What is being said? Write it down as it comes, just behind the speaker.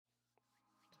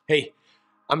Hey,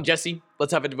 I'm Jesse.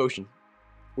 Let's have a devotion.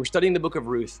 We're studying the book of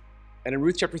Ruth, and in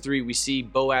Ruth chapter 3, we see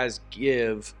Boaz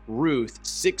give Ruth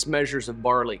 6 measures of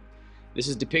barley. This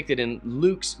is depicted in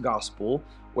Luke's gospel,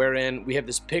 wherein we have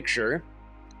this picture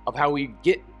of how we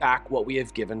get back what we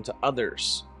have given to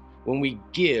others. When we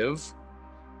give,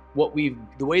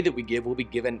 the way that we give will be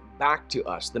given back to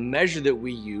us. The measure that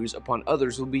we use upon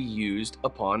others will be used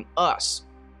upon us.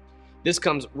 This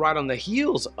comes right on the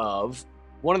heels of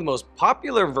one of the most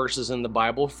popular verses in the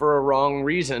Bible for a wrong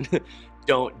reason.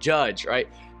 Don't judge, right?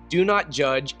 Do not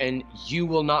judge and you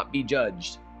will not be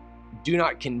judged. Do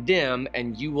not condemn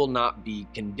and you will not be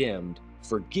condemned.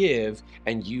 Forgive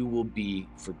and you will be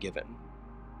forgiven.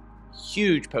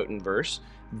 Huge potent verse.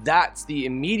 That's the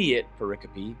immediate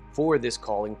pericope for this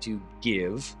calling to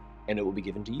give, and it will be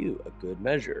given to you, a good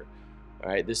measure.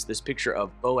 All right, this picture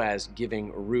of Boaz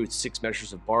giving Ruth 6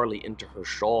 measures of barley into her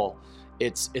shawl,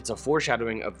 it's a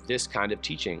foreshadowing of this kind of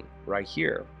teaching right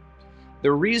here.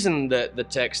 The reason that the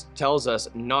text tells us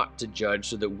not to judge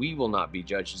so that we will not be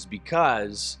judged is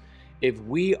because if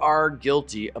we are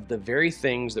guilty of the very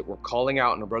things that we're calling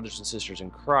out in our brothers and sisters in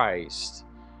Christ,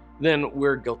 then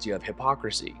we're guilty of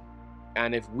hypocrisy.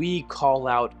 And if we call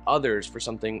out others for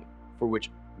something for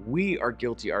which we are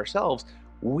guilty ourselves,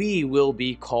 we will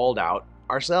be called out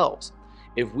ourselves.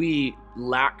 If we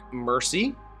lack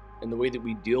mercy in the way that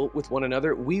we deal with one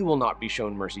another, we will not be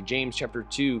shown mercy. James chapter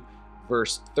 2,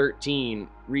 verse 13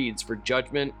 reads, "For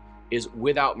judgment is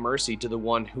without mercy to the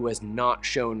one who has not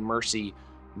shown mercy.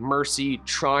 Mercy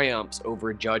triumphs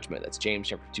over judgment." That's James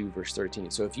chapter 2, verse 13.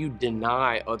 So if you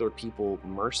deny other people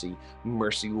mercy,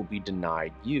 mercy will be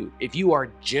denied you. If you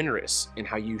are generous in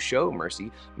how you show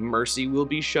mercy, mercy will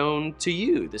be shown to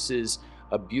you. This is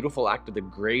a beautiful act of the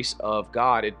grace of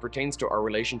God. It pertains to our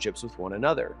relationships with one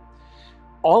another.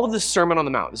 All of the Sermon on the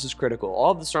Mount, this is critical,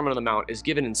 all of the Sermon on the Mount is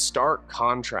given in stark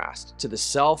contrast to the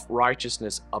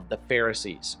self-righteousness of the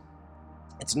Pharisees.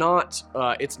 It's not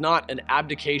an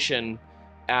abdication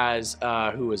as,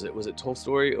 who was it? Was it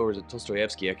Tolstoy or was it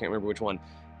Dostoevsky? I can't remember which one.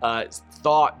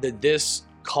 Thought that this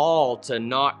call to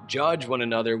not judge one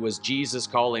another was Jesus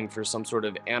calling for some sort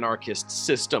of anarchist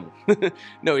system.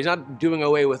 No, he's not doing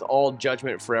away with all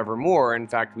judgment forevermore. In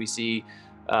fact, we see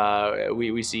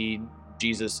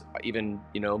Jesus even,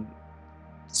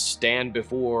 stand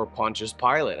before Pontius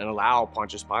Pilate and allow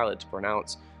Pontius Pilate to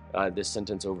pronounce this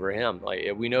sentence over him.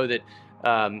 Like we know that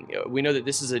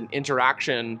this is an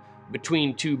interaction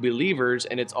between two believers,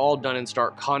 and it's all done in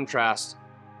stark contrast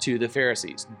to the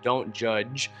Pharisees. Don't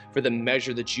judge, for the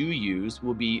measure that you use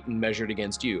will be measured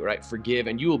against you, right? Forgive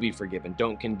and you will be forgiven.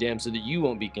 Don't condemn so that you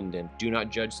won't be condemned. Do not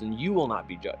judge, then you will not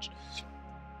be judged.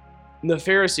 And the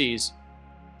Pharisees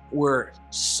were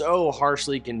so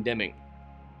harshly condemning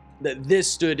that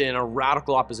this stood in a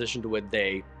radical opposition to what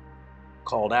they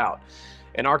called out.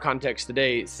 In our context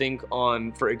today, think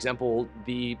on, for example,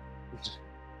 the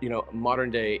modern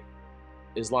day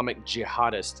Islamic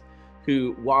jihadist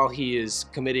who, while he is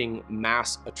committing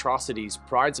mass atrocities,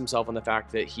 prides himself on the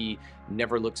fact that he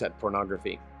never looks at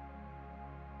pornography.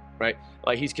 Right?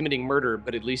 Like he's committing murder,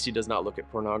 but at least he does not look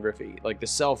at pornography. Like the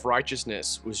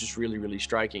self-righteousness was just really, really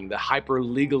striking. The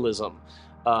hyper-legalism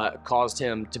caused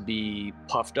him to be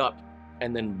puffed up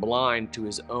and then blind to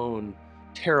his own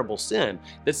terrible sin.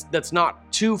 That's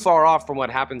not too far off from what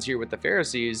happens here with the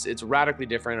Pharisees. It's radically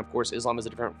different. Of course, Islam is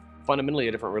fundamentally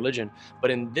a different religion.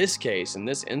 But in this case, in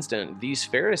this instant, these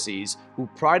Pharisees who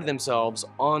pride themselves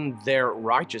on their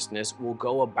righteousness will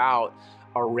go about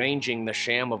arranging the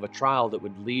sham of a trial that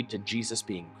would lead to Jesus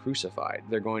being crucified.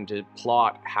 They're going to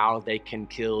plot how they can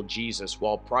kill Jesus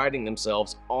while priding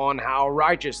themselves on how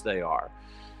righteous they are.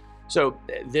 So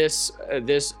this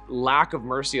lack of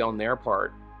mercy on their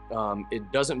part, it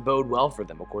doesn't bode well for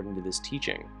them according to this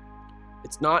teaching.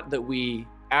 It's not that we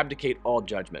abdicate all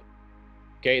judgment.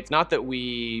 Okay, it's not that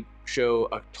we show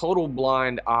a total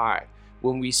blind eye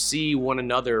when we see one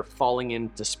another falling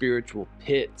into spiritual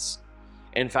pits.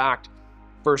 In fact,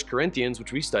 1 Corinthians,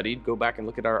 which we studied, go back and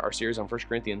look at our series on 1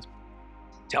 Corinthians,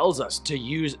 tells us to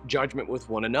use judgment with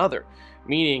one another.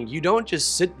 Meaning you don't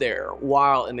just sit there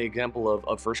while, in the example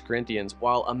of 1 Corinthians,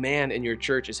 while a man in your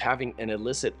church is having an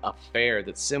illicit affair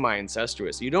that's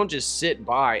semi-incestuous. You don't just sit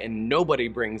by and nobody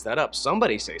brings that up.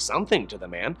 Somebody say something to the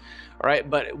man, all right?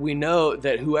 But we know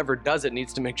that whoever does it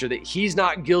needs to make sure that he's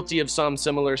not guilty of some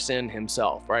similar sin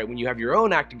himself, right? When you have your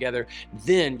own act together,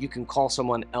 then you can call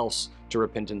someone else to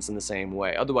repentance in the same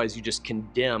way. Otherwise, you just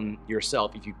condemn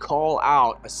yourself. If you call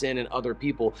out a sin in other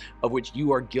people of which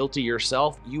you are guilty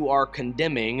yourself, you are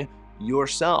condemning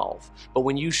yourself. But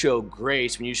when you show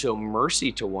grace, when you show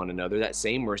mercy to one another, that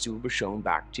same mercy will be shown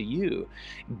back to you.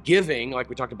 Giving, like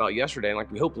we talked about yesterday, and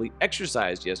like we hopefully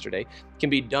exercised yesterday, can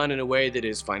be done in a way that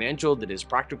is financial, that is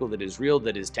practical, that is real,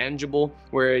 that is tangible,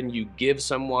 wherein you give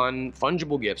someone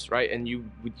fungible gifts, right? And you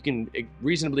can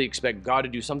reasonably expect God to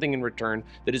do something in return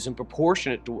that is in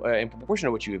proportion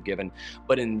to what you have given.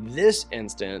 But in this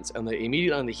instance,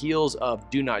 immediately on the heels of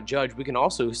do not judge, we can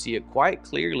also see it quite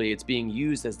clearly. It's being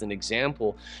used as an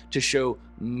example to show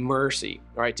mercy,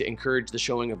 right? To encourage the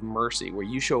showing of mercy. Where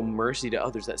you show mercy to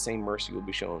others, that same mercy will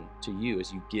be shown to you.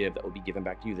 As you give, that will be given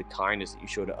back to you. The kindness that you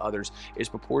show to others is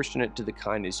proportionate to the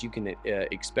kindness you can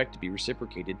expect to be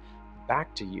reciprocated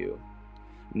back to you.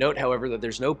 Note, however, that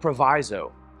there's no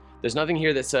proviso. There's nothing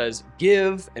here that says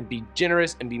give and be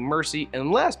generous and be mercy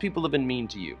unless people have been mean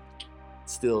to you. It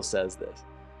still says this.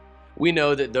 We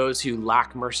know that those who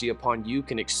lack mercy upon you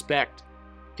can expect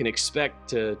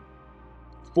to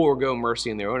forego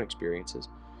mercy in their own experiences.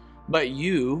 But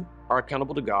you are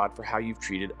accountable to God for how you've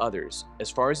treated others. As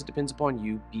far as it depends upon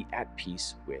you, be at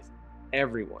peace with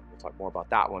everyone. We'll talk more about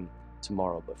that one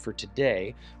tomorrow. But for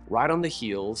today, right on the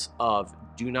heels of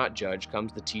do not judge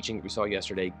comes the teaching that we saw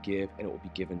yesterday, give and it will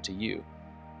be given to you.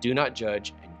 Do not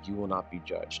judge and you will not be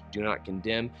judged. Do not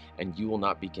condemn and you will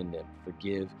not be condemned.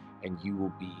 Forgive and you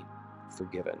will be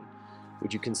forgiven.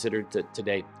 Would you consider that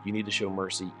today you need to show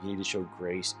mercy, you need to show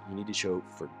grace, you need to show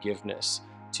forgiveness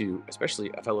to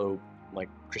especially a fellow like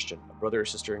Christian, a brother or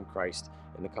sister in Christ,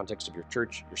 in the context of your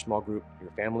church, your small group,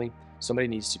 your family? Somebody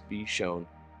needs to be shown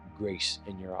grace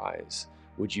in your eyes.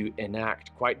 Would you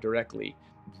enact quite directly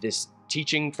this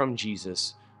teaching from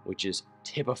Jesus, which is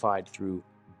typified through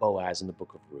Boaz in the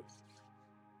book of Ruth?